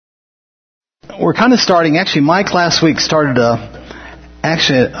we're kind of starting. Actually, Mike last week started the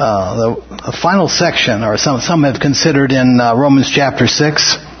final section, or some have considered in Romans chapter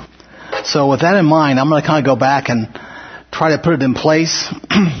 6. So with that in mind, I'm going to kind of go back and try to put it in place,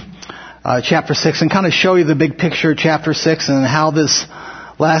 chapter 6, and kind of show you the big picture of chapter 6 and how this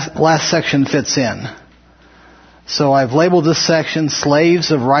last section fits in. So I've labeled this section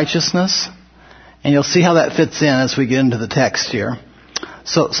Slaves of Righteousness, and you'll see how that fits in as we get into the text here.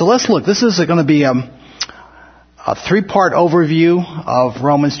 So let's look. This is going to be a three-part overview of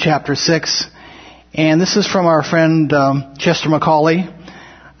Romans chapter 6. And this is from our friend Chester McCauley.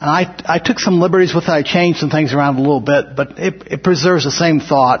 And I took some liberties with it. I changed some things around a little bit, but it preserves the same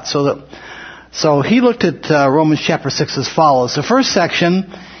thought. So he looked at Romans chapter 6 as follows. The first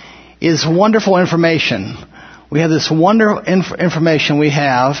section is wonderful information. We have this wonderful information we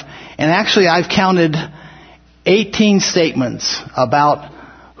have, and actually I've counted 18 statements about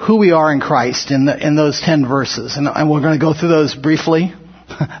who we are in Christ in those 10 verses. And we're going to go through those briefly.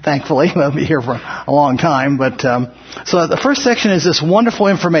 Thankfully, we'll be here for a long time. But so the first section is this wonderful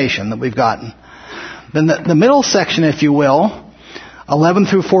information that we've gotten. Then the middle section, if you will, 11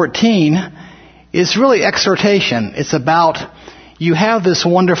 through 14, is really exhortation. It's about you have this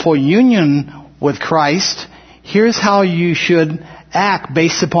wonderful union with Christ. Here's how you should act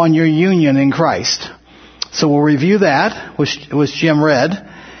based upon your union in Christ. So we'll review that, which Jim read.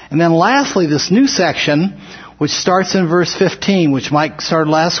 And then lastly, this new section, which starts in verse 15, which Mike started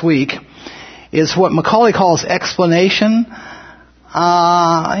last week, is what Macaulay calls explanation.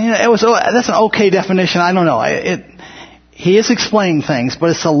 That's an okay definition. I don't know. He is explaining things,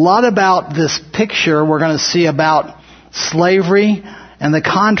 but it's a lot about this picture we're going to see about slavery and the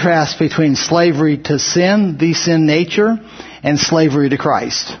contrast between slavery to sin, the sin nature, and slavery to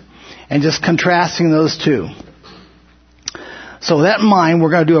Christ. And just contrasting those two. So with that in mind, we're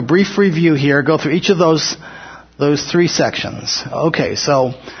going to do a brief review here, go through each of those three sections. Okay,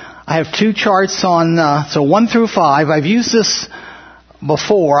 so I have two charts on, so 1 through 5. I've used this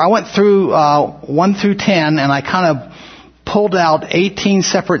before. I went through 1 through 10, and I kind of pulled out 18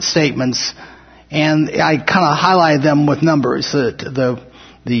 separate statements, and I kind of highlighted them with numbers, the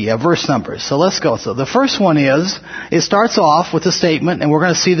verse numbers. So let's go. So the first one is, it starts off with a statement, and we're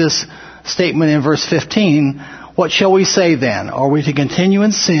going to see this statement in verse 15. What shall we say then? Are we to continue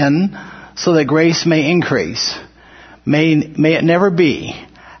in sin so that grace may increase? May it never be.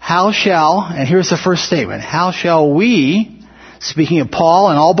 How shall, and here's the first statement, how shall we, speaking of Paul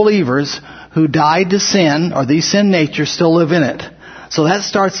and all believers who died to sin, or the sin nature, still live in it? So that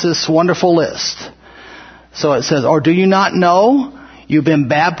starts this wonderful list. So it says, or do you not know you've been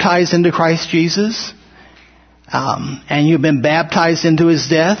baptized into Christ Jesus, and you've been baptized into His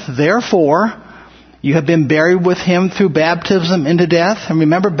death? Therefore, you have been buried with Him through baptism into death. And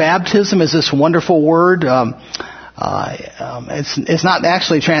remember, baptism is this wonderful word. It's not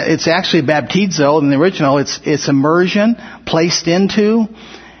actually, it's actually baptizo in the original. It's immersion, placed into.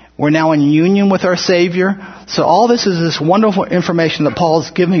 We're now in union with our Savior. So all this is this wonderful information that Paul is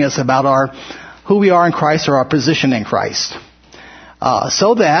giving us about who we are in Christ, or our position in Christ.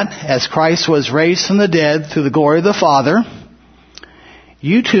 So that, as Christ was raised from the dead through the glory of the Father,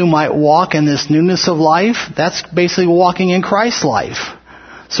 you too might walk in this newness of life. That's basically walking in Christ's life.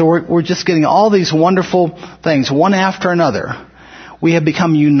 So we're just getting all these wonderful things, one after another. We have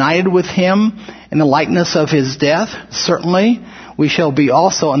become united with Him in the likeness of His death. Certainly, we shall be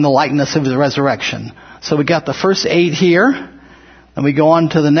also in the likeness of His resurrection. So we got the first 8 here. Then we go on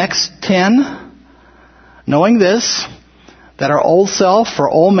to the next 10. Knowing this, that our old self, or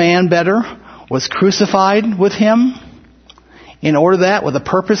old man better, was crucified with Him, in order that, with the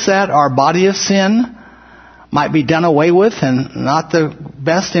purpose that our body of sin might be done away with, and not the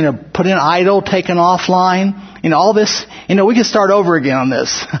best, put in idle, taken offline. All this, we can start over again on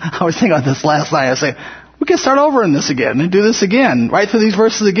this. I was thinking about this last night. I say, we can start over in this again, and do this again, right through these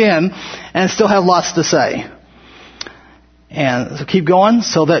verses again, and still have lots to say. And so keep going,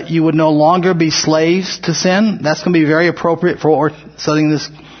 so that you would no longer be slaves to sin. That's going to be very appropriate for what we're studying this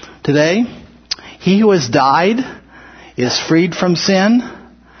today. He who has died is freed from sin.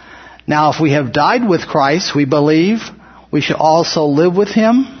 Now, if we have died with Christ, we believe we should also live with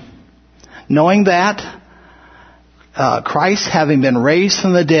Him, knowing that Christ, having been raised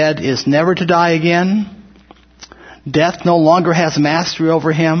from the dead, is never to die again. Death no longer has mastery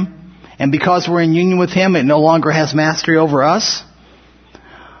over Him. And because we're in union with Him, it no longer has mastery over us.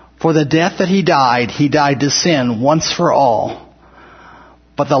 For the death that He died to sin once for all.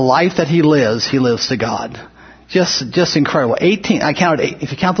 But the life that He lives to God. Just incredible. 18, I counted,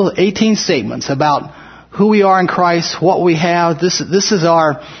 if you count those 18 statements about who we are in Christ, what we have, this is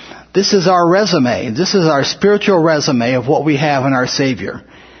This is our resume. This is our spiritual resume of what we have in our Savior.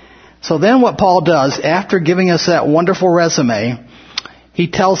 So then what Paul does, after giving us that wonderful resume, he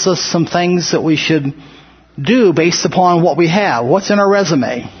tells us some things that we should do based upon what we have. What's in our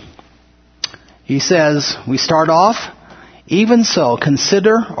resume? He says, we start off, even so,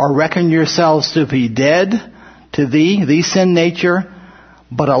 consider or reckon yourselves to be dead to the sin nature,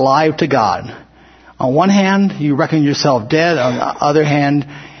 but alive to God. On one hand, you reckon yourself dead. On the other hand,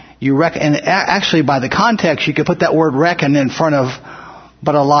 you reckon, and actually by the context, you could put that word reckon in front of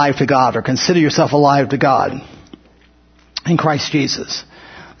but alive to God, or consider yourself alive to God in Christ Jesus.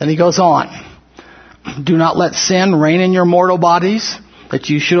 Then he goes on. Do not let sin reign in your mortal bodies, that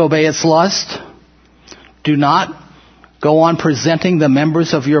you should obey its lust. Do not go on presenting the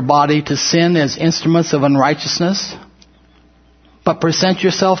members of your body to sin as instruments of unrighteousness, but present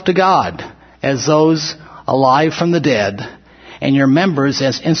yourself to God as those alive from the dead, and your members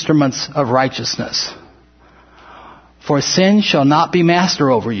as instruments of righteousness. For sin shall not be master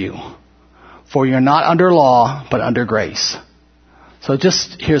over you, for you're not under law, but under grace. So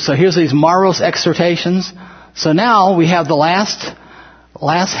here's these marvelous exhortations. So now we have the last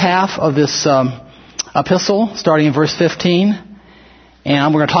half of this epistle, starting in verse 15,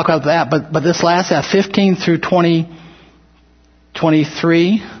 and we're going to talk about that. But this last half, 15 through 23,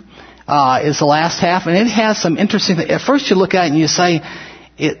 is the last half, and it has some interesting things. At first, you look at it and you say,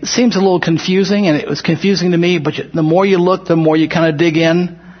 it seems a little confusing, and it was confusing to me. But the more you look, the more you kind of dig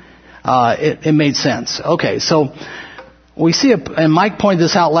in. It made sense. Okay, so we see, and Mike pointed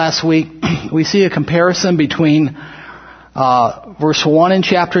this out last week. We see a comparison between verse 1 in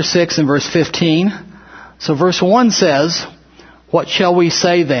chapter 6 and verse 15. So verse 1 says, "What shall we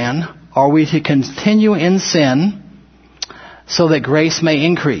say then? Are we to continue in sin so that grace may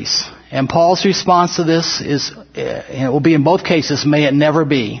increase?" And Paul's response to this is, it will be in both cases, may it never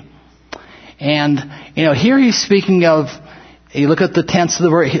be. And, here he's speaking of, you look at the tense of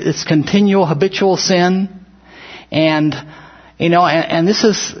the word, it's continual, habitual sin. And, and this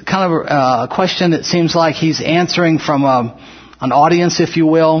is kind of a question that seems like he's answering from an audience, if you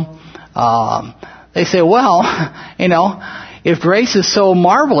will. They say, well, if grace is so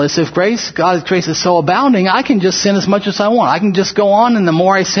marvelous, if God's grace is so abounding, I can just sin as much as I want. I can just go on, and the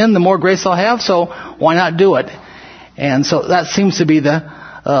more I sin, the more grace I'll have, so why not do it? And so that seems to be the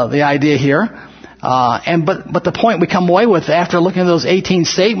idea here. But the point we come away with after looking at those 18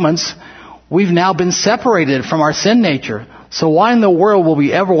 statements, we've now been separated from our sin nature. So why in the world will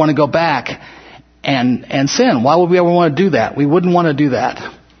we ever want to go back and sin? Why would we ever want to do that? We wouldn't want to do that.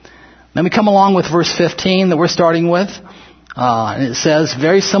 Then we come along with verse 15 that we're starting with. And it says,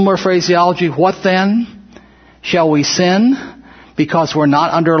 very similar phraseology. What then? Shall we sin because we're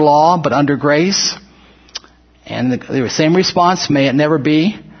not under law but under grace? And the same response, may it never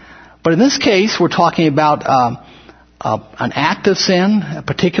be. But in this case, we're talking about an act of sin, a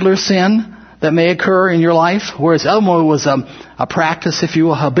particular sin that may occur in your life, whereas the other one was a practice, if you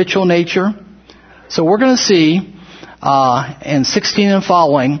will, habitual nature. So we're going to see in 16 and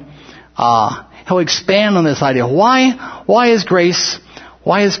following, he'll expand on this idea. Why is grace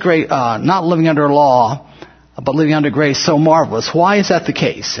not living under law, but living under grace so marvelous? Why is that the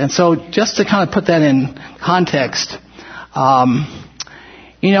case? And so just to kind of put that in context, the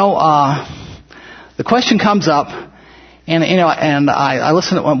question comes up, and I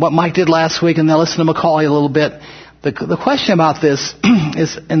listened to what Mike did last week, and then I listened to Macaulay a little bit. The question about this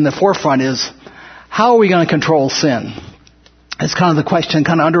is in the forefront is, how are we going to control sin? It's kind of the question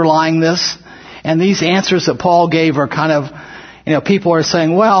kind of underlying this. And these answers that Paul gave are kind of, people are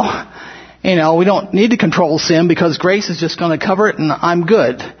saying, well, we don't need to control sin because grace is just going to cover it and I'm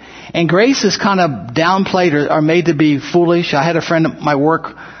good. And grace is kind of downplayed or made to be foolish. I had a friend at my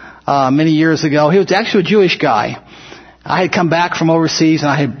work many years ago. He was actually a Jewish guy. I had come back from overseas and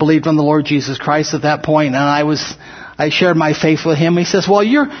I had believed on the Lord Jesus Christ at that point, and I shared my faith with him. He says, well,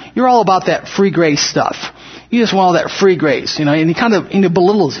 you're all about that free grace stuff. You just want all that free grace, and he kind of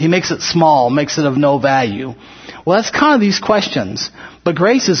belittles. He makes it small, makes it of no value. Well, that's kind of these questions. But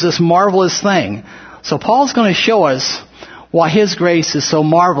grace is this marvelous thing. So Paul's going to show us why his grace is so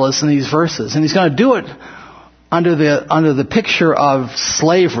marvelous in these verses, and he's going to do it under the picture of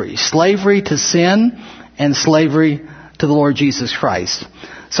slavery to sin and slavery to the Lord Jesus Christ.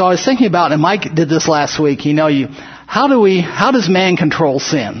 So I was thinking about, and Mike did this last week. How does man control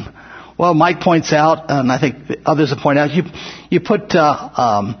sin? Well, Mike points out, and I think others have pointed out, you put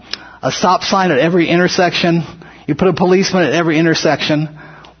a stop sign at every intersection. You put a policeman at every intersection.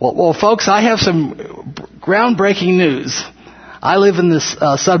 Well, folks, I have some groundbreaking news. I live in this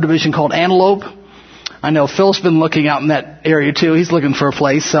subdivision called Antelope. I know Phil's been looking out in that area too. He's looking for a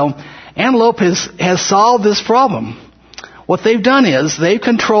place. So Antelope has solved this problem. What they've done is they've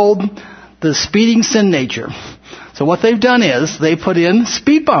controlled the speeding sin nature. So what they've done is they put in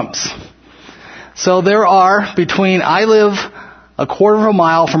speed bumps. So there are I live a quarter of a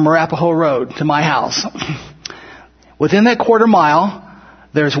mile from Arapahoe Road to my house. Within that quarter mile,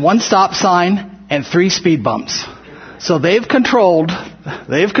 there's one stop sign and 3 speed bumps. So they've controlled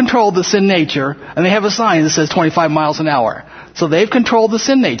the sin nature, and they have a sign that says 25 miles an hour. So they've controlled the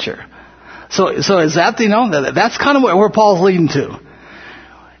sin nature. So is that, that's kind of where Paul's leading to.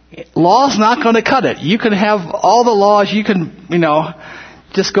 Law's not going to cut it. You can have all the laws, you can,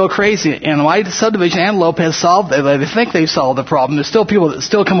 just go crazy. And my subdivision, Antelope, has solved it. They think they've solved the problem. There's still people that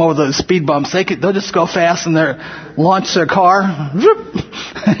still come over those speed bumps. They'll just go fast and launch their car,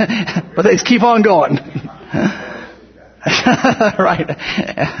 but they just keep on going. Right.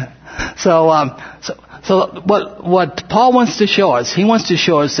 So what Paul wants to show us, he wants to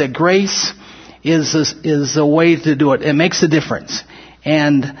show us that grace is a way to do it. It makes a difference.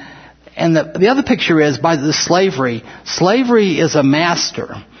 And the other picture is by the slavery. Slavery is a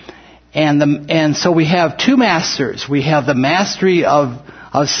master. And so we have 2 masters. We have the mastery of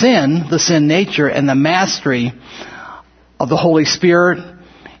sin, the sin nature, and the mastery of the Holy Spirit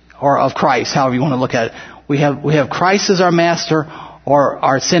or of Christ, however you want to look at it. We have Christ as our master, or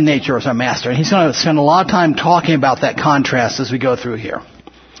our sin nature as our master. And he's going to spend a lot of time talking about that contrast as we go through here.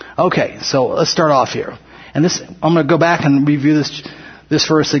 Okay, so let's start off here. And I'm going to go back and review this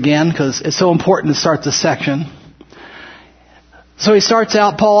verse again because it's so important to start this section. So he starts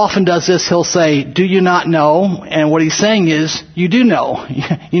out, Paul often does this, he'll say, do you not know? And what he's saying is, you do know.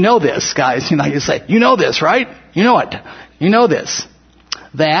 You know this, guys. You say, you know this, right? You know it. You know this.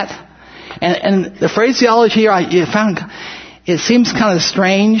 That. And the phraseology here, I found, it seems kind of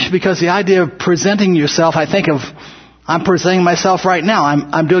strange because the idea of presenting yourself, I think of, I'm presenting myself right now.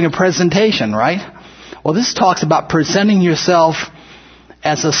 I'm doing a presentation, right? Well, this talks about presenting yourself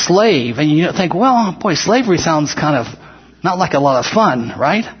as a slave. And you think, well, boy, slavery sounds kind of not like a lot of fun,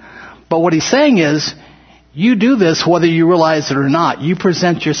 right? But what he's saying is, you do this whether you realize it or not. You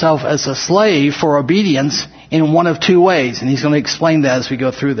present yourself as a slave for obedience in one of 2 ways. And he's going to explain that as we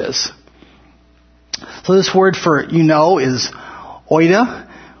go through this. So this word for is oida,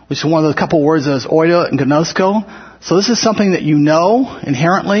 which is one of the couple words that is oida and gnosko. So this is something that you know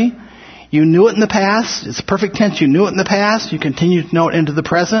inherently. You knew it in the past. It's perfect tense. You knew it in the past. You continue to know it into the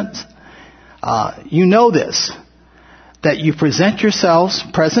present. You know this, that you present yourselves,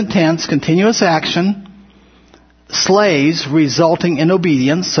 present tense, continuous action, slaves resulting in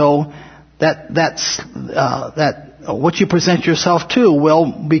obedience. So that's what you present yourself to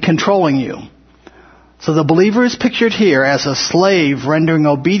will be controlling you. So the believer is pictured here as a slave rendering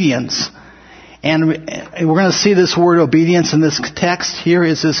obedience. And we're going to see this word obedience in this text. Here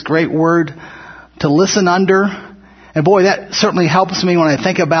is this great word to listen under. And boy, that certainly helps me when I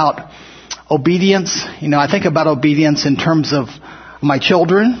think about obedience. I think about obedience in terms of my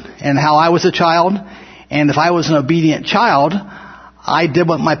children and how I was a child. And if I was an obedient child, I did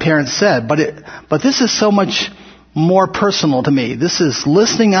what my parents said. But this is so much more personal to me. This is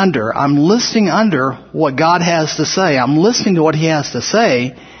listening under. I'm listening under what God has to say. I'm listening to what He has to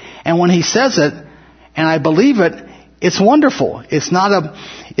say. And when He says it, and I believe it, it's wonderful. It's not a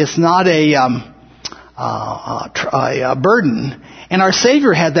burden. And our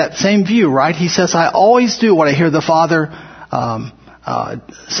Savior had that same view, right? He says, I always do what I hear the Father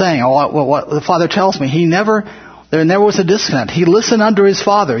saying, or what the Father tells me. There never was a disconnect. He listened under His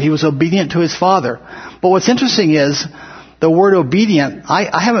Father. He was obedient to His Father. But what's interesting is the word obedient,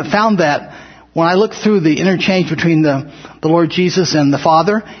 I haven't found that when I look through the interchange between the Lord Jesus and the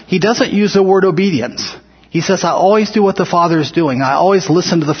Father, He doesn't use the word obedience. He says, I always do what the Father is doing. I always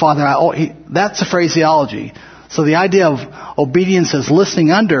listen to the Father. That's a phraseology. So the idea of obedience as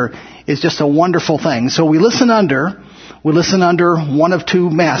listening under is just a wonderful thing. So we listen under one of 2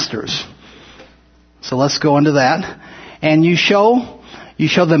 masters. So let's go into that. And you show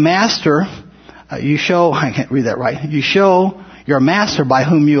the master, I can't read that right. You show your master by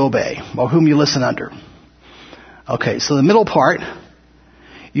whom you obey, or whom you listen under. Okay, so the middle part,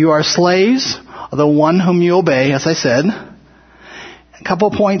 you are slaves of the one whom you obey, as I said. A couple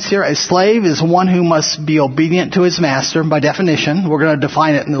of points here. A slave is one who must be obedient to his master by definition. We're going to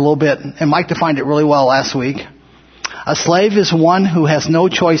define it in a little bit, and Mike defined it really well last week. A slave is one who has no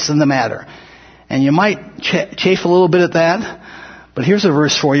choice in the matter. And you might chafe a little bit at that, but here's a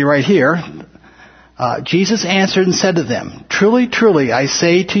verse for you right here. Jesus answered and said to them, truly, truly, I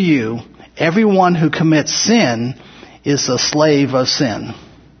say to you, everyone who commits sin is a slave of sin.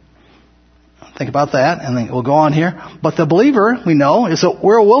 Think about that, and then we'll go on here. But the believer, we know,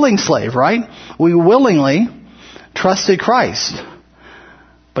 we're a willing slave, right? We willingly trusted Christ.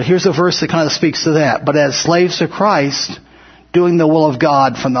 But here's a verse that kind of speaks to that. But as slaves to Christ, doing the will of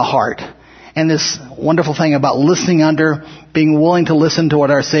God from the heart. And this wonderful thing about listening under, being willing to listen to what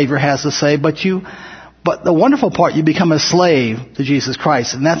our Savior has to say. But the wonderful part, you become a slave to Jesus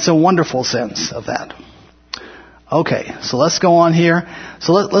Christ. And that's a wonderful sense of that. Okay, so let's go on here.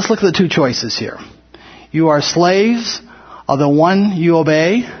 So let's look at the two choices here. You are slaves of the one you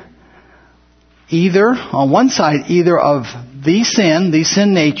obey, either, on one side, either of the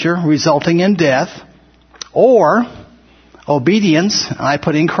sin nature resulting in death, or obedience, and I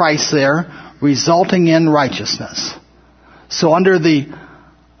put in Christ there, resulting in righteousness. So under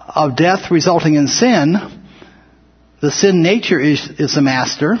of death resulting in sin, the sin nature is the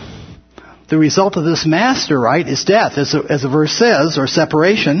master. The result of this master, right, is death, as the verse says, or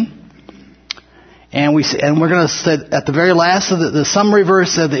separation. And we're going to say at the very last of the summary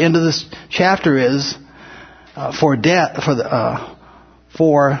verse at the end of this chapter is for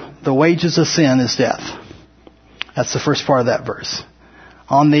the wages of sin is death. That's the first part of that verse.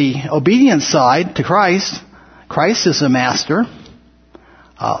 On the obedience side to Christ, Christ is the master.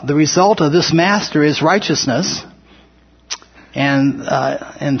 The result of this master is righteousness. And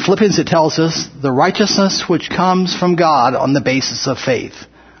in Philippians it tells us the righteousness which comes from God on the basis of faith.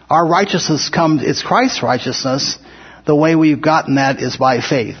 Our righteousness it's Christ's righteousness. The way we've gotten that is by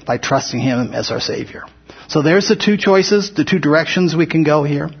faith, by trusting Him as our Savior. So there's the two choices, the two directions we can go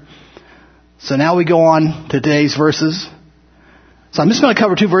here. So now we go on to today's verses. So I'm just going to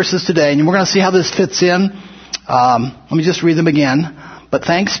cover two verses today, and we're going to see how this fits in. Let me just read them again. But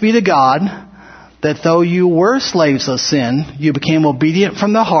thanks be to God that though you were slaves of sin, you became obedient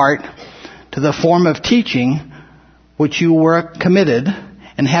from the heart to the form of teaching which you were committed,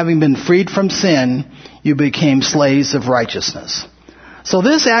 and having been freed from sin, you became slaves of righteousness. So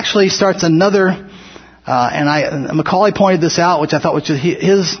this actually starts another, and Macaulay pointed this out, which I thought was just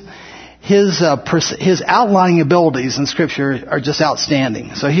his outlining abilities in Scripture are just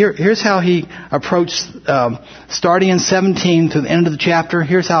outstanding. So here's how he approached, starting in 17 to the end of the chapter.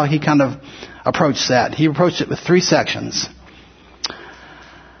 Here's how he kind of approached that. He approached it with three sections.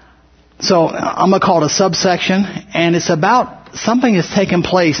 So I'm going to call it a subsection, and it's about something has taken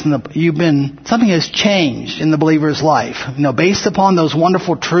place something has changed in the believer's life. Based upon those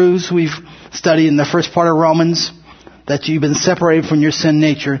wonderful truths we've studied in the first part of Romans, that you've been separated from your sin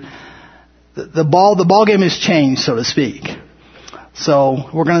nature. The ball game has changed, so to speak. So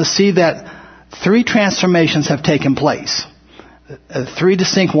we're going to see that three transformations have taken place. Three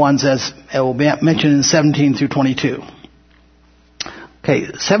distinct ones, as it will be mentioned in 17 through 22. Okay,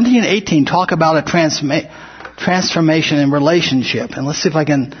 17 and 18 talk about a transformation in relationship. And let's see if I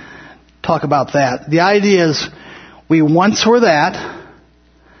can talk about that. The idea is we once were that,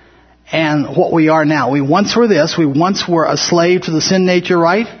 and what we are now. We once were this. We once were a slave to the sin nature,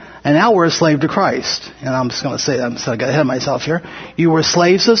 right? And now we're a slave to Christ. And I'm just going to say that, so I got ahead of myself here. You were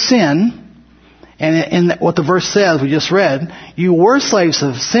slaves of sin. And in what the verse says, we just read, you were slaves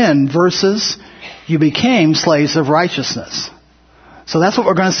of sin versus you became slaves of righteousness. So that's what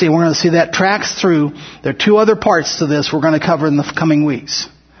we're going to see. We're going to see that tracks through. There are two other parts to this we're going to cover in the coming weeks.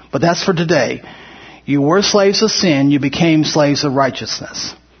 But that's for today. You were slaves of sin, you became slaves of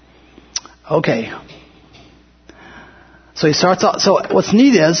righteousness. Okay. So he starts off. So what's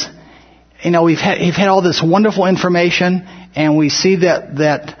neat is, we've had all this wonderful information, and we see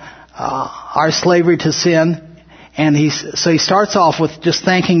that our slavery to sin, and he starts off with just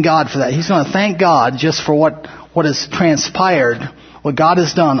thanking God for that. He's going to thank God just for what has transpired, what God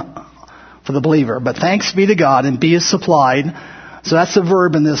has done for the believer. But thanks be to God, and be is supplied. So that's the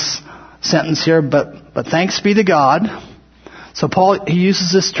verb in this sentence here. But thanks be to God. So Paul, he uses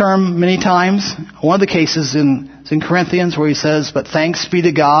this term many times. One of the cases in Corinthians where he says, "But thanks be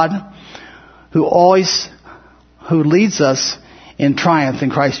to God, who leads us in triumph in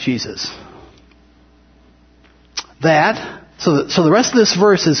Christ Jesus." So the rest of this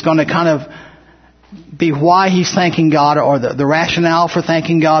verse is going to kind of be why he's thanking God, or the rationale for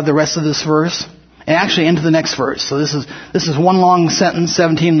thanking God, the rest of this verse, and actually into the next verse. So this is one long sentence,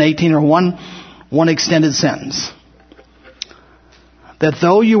 17 and 18, or one extended sentence. That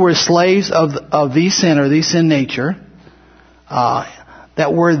though you were slaves of the sin, or the sin nature,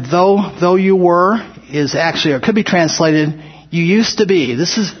 that word though you were is actually, or could be translated, you used to be.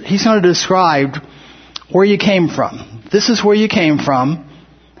 He's going to describe where you came from. This is where you came from,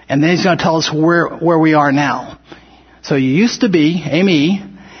 and then he's going to tell us where we are now. So you used to be, Amy,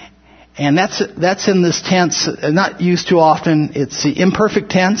 and that's in this tense, not used too often. It's the imperfect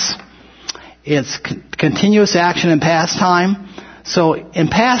tense. It's continuous action in past time. So in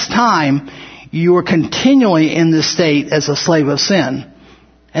past time, you were continually in this state as a slave of sin.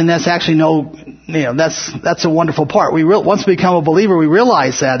 And that's actually that's a wonderful part. Once we become a believer, we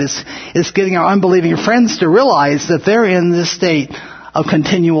realize that. It's getting our unbelieving friends to realize that they're in this state of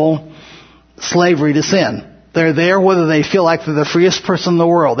continual slavery to sin. They're there whether they feel like they're the freest person in the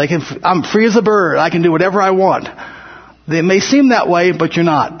world. I'm free as a bird. I can do whatever I want. It may seem that way, but you're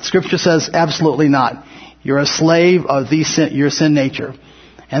not. Scripture says absolutely not. You're a slave of your sin nature.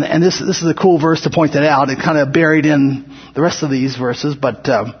 And this is a cool verse to point that out. It's kind of buried in the rest of these verses. But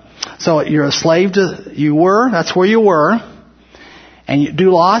so you're a slave that's where you were. And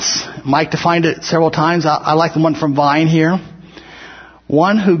doulos, Mike defined it several times. I like the one from Vine here.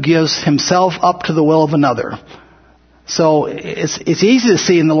 One who gives himself up to the will of another. So it's easy to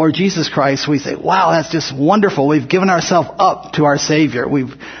see in the Lord Jesus Christ. We say, wow, that's just wonderful. We've given ourselves up to our Savior.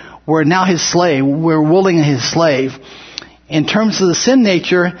 We're now His slave. We're willing His slave. In terms of the sin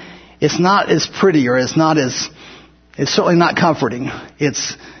nature, it's not as pretty, or it's certainly not comforting.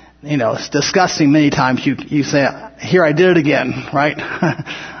 It's disgusting many times. You say, here, I did it again, right?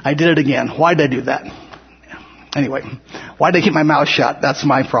 I did it again. Why did I do that? Anyway, why did I keep my mouth shut? That's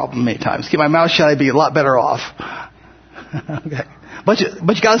my problem many times. Keep my mouth shut, I'd be a lot better off. Okay. But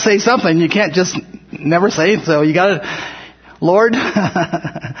you gotta say something. You can't just never say it. So you gotta, Lord,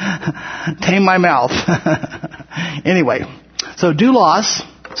 tame my mouth. Anyway, so doulos,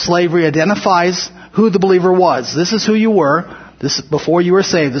 slavery, identifies who the believer was. This is who you were. This is before you were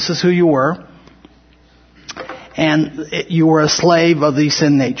saved. This is who you were. And you were a slave of the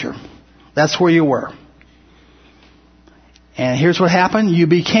sin nature. That's where you were. And here's what happened. You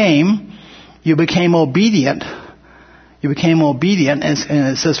became obedient. You became obedient, and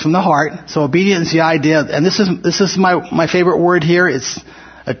it says from the heart. So obedience is the idea, and this is my favorite word here. It's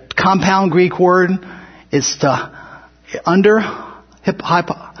a compound Greek word. It's to under,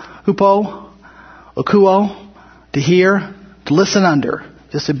 hupo, okuo, to hear, to listen under.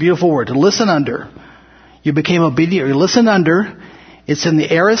 Just a beautiful word, to listen under. You became obedient. You listened under. It's in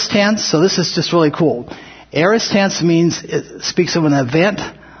the aorist tense, so this is just really cool. Aorist tense means it speaks of an event.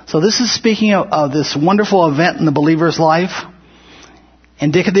 So this is speaking of this wonderful event in the believer's life.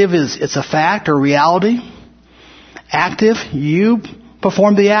 Indicative is it's a fact or reality. Active, you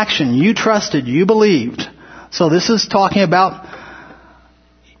performed the action. You trusted. You believed. So this is talking about,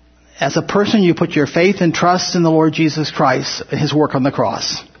 as a person, you put your faith and trust in the Lord Jesus Christ, His work on the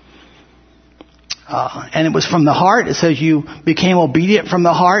cross. And it was from the heart. It says you became obedient from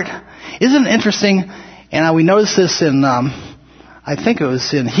the heart. Isn't it interesting? And we noticed this in, I think it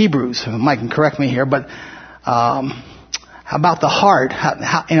was in Hebrews. Mike can correct me here, but about the heart.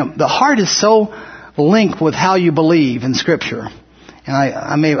 The heart is so linked with how you believe in Scripture. And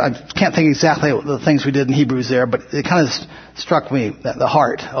I can't think exactly the things we did in Hebrews there, but it kind of struck me that the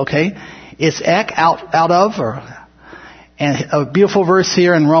heart. Okay, it's ek, out of, and a beautiful verse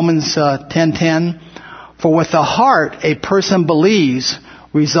here in Romans 10:10. For with the heart a person believes,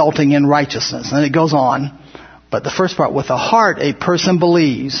 resulting in righteousness. And it goes on. But the first part, with the heart a person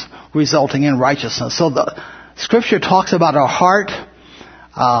believes, resulting in righteousness. So the Scripture talks about our heart.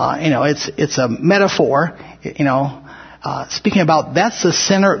 It's a metaphor. Speaking about that's the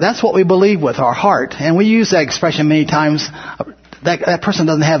center. That's what we believe with our heart. And we use that expression many times. That person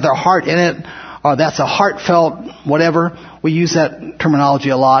doesn't have their heart in it, or that's a heartfelt whatever. We use that terminology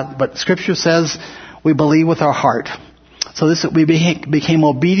a lot. But Scripture says we believe with our heart. So we became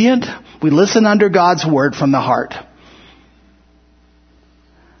obedient. We listen under God's word from the heart.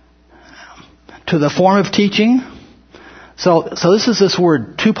 To the form of teaching. So this is this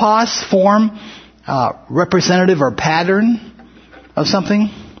word, tupos, form, representative or pattern of something.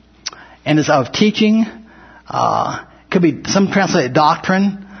 And it's of teaching. Could be some translated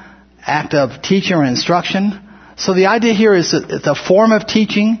doctrine, act of teaching or instruction. So the idea here is that it's a form of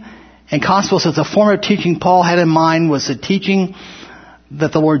teaching. And Constable says the form of teaching Paul had in mind was the teaching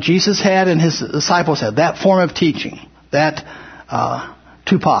that the Lord Jesus had and His disciples had. That form of teaching. That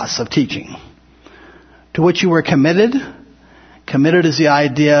tupos of teaching. To which you were committed. Committed is the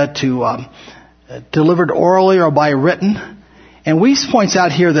idea to delivered orally or by written. And Weiss points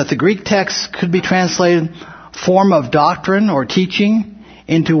out here that the Greek text could be translated form of doctrine or teaching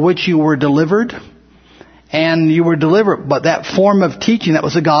into which you were delivered. And you were delivered, but that form of teaching, that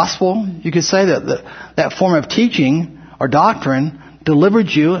was the gospel. You could say that form of teaching or doctrine delivered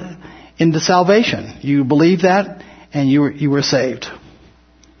you into salvation. You believed that, and you were saved.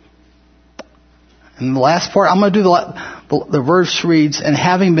 And the last part, I'm going to do the verse reads, and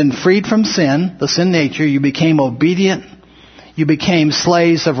having been freed from sin, the sin nature, you became obedient. You became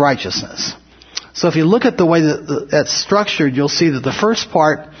slaves of righteousness. So if you look at the way that that's structured, you'll see that the first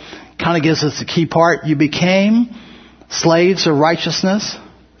part kind of gives us the key part. You became slaves of righteousness.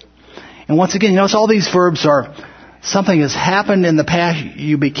 And once again, you notice all these verbs are something has happened in the past.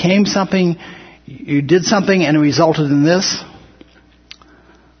 You became something, you did something, and it resulted in this.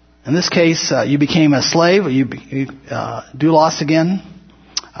 In this case, you became a slave. You doulos again.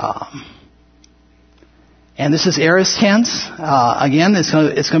 And this is aorist tense. Again, it's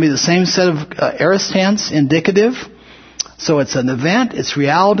going to be the same set of aorist tense, indicative. So it's an event, it's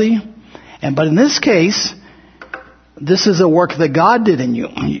reality. But in this case, this is a work that God did in you.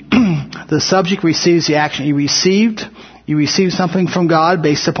 The subject receives the action. You received something from God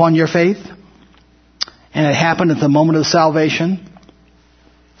based upon your faith. And it happened at the moment of salvation.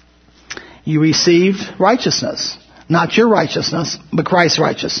 You received righteousness. Not your righteousness, but Christ's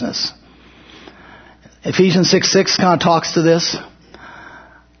righteousness. Ephesians 6:6 kind of talks to this.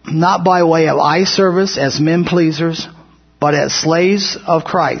 Not by way of eye service as men pleasers, but as slaves of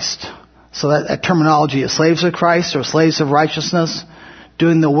Christ. So that terminology is slaves of Christ or slaves of righteousness,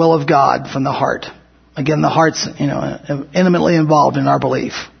 doing the will of God from the heart. Again, the heart's intimately involved in our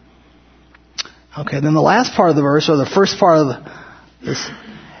belief. Okay, then the last part of the verse, or the first part of this,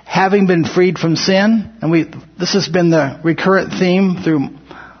 having been freed from sin, and this has been the recurrent theme through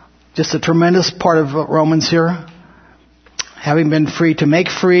just a tremendous part of Romans here. Having been free, to make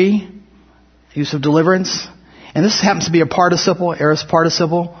free, use of deliverance. And this happens to be a participle, aorist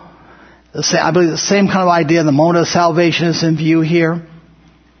participle. I believe the same kind of idea. The moment of salvation is in view here.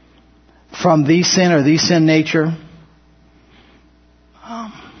 From the sin or the sin nature.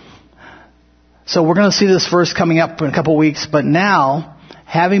 So we're going to see this verse coming up in a couple of weeks. But now,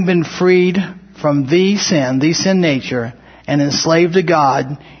 having been freed from the sin nature, and enslaved to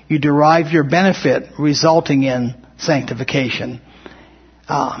God, you derive your benefit resulting in sanctification.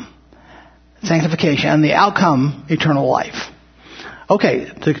 Sanctification and the outcome, eternal life. Okay,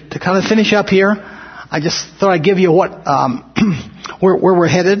 to kind of finish up here, I just thought I'd give you what where we're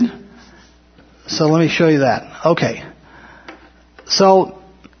headed. So let me show you that. Okay. So,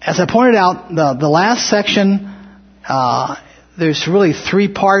 as I pointed out, the last section, there's really three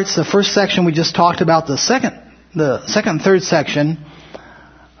parts. The first section we just talked about. The second and third section,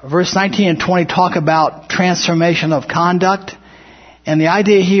 verse 19 and 20, talk about transformation of conduct. And the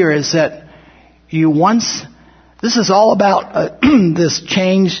idea here is that this is all about this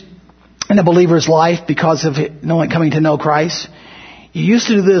change in a believer's life because of coming to know Christ. You used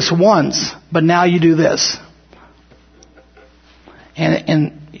to do this once, but now you do this.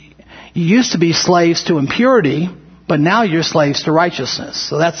 And you used to be slaves to impurity, but now you're slaves to righteousness.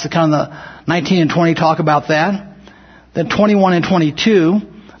 So that's the kind of the 19 and 20 talk about that. Then 21 and 22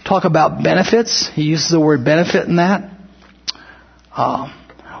 talk about benefits. He uses the word benefit in that.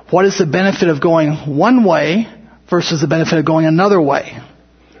 What is the benefit of going one way versus the benefit of going another way?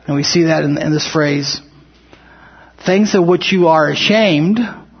 And we see that in this phrase. Things of which you are ashamed,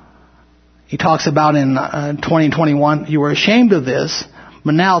 he talks about in 20 and 21, you were ashamed of this,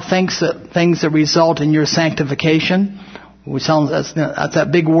 but now things that result in your sanctification, which sounds that's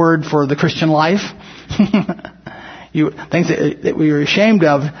that big word for the Christian life. Things that we were ashamed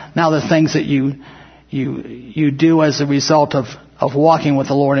of, now the things that you do as a result of walking with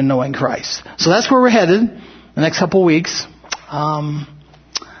the Lord and knowing Christ. So that's where we're headed the next couple of weeks.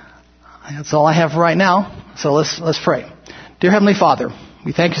 That's all I have right now. So let's pray. Dear Heavenly Father,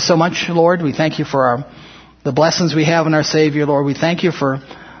 we thank you so much, Lord. We thank you for the blessings we have in our Savior, Lord. We thank you for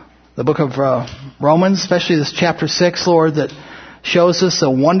the book of Romans, especially this chapter 6, Lord, that shows us the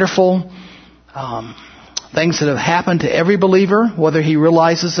wonderful things that have happened to every believer, whether he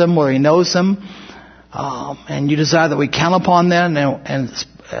realizes them, whether he knows them. And you desire that we count upon them and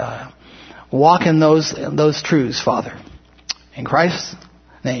walk in those truths, Father. In Christ's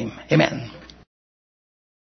name, amen.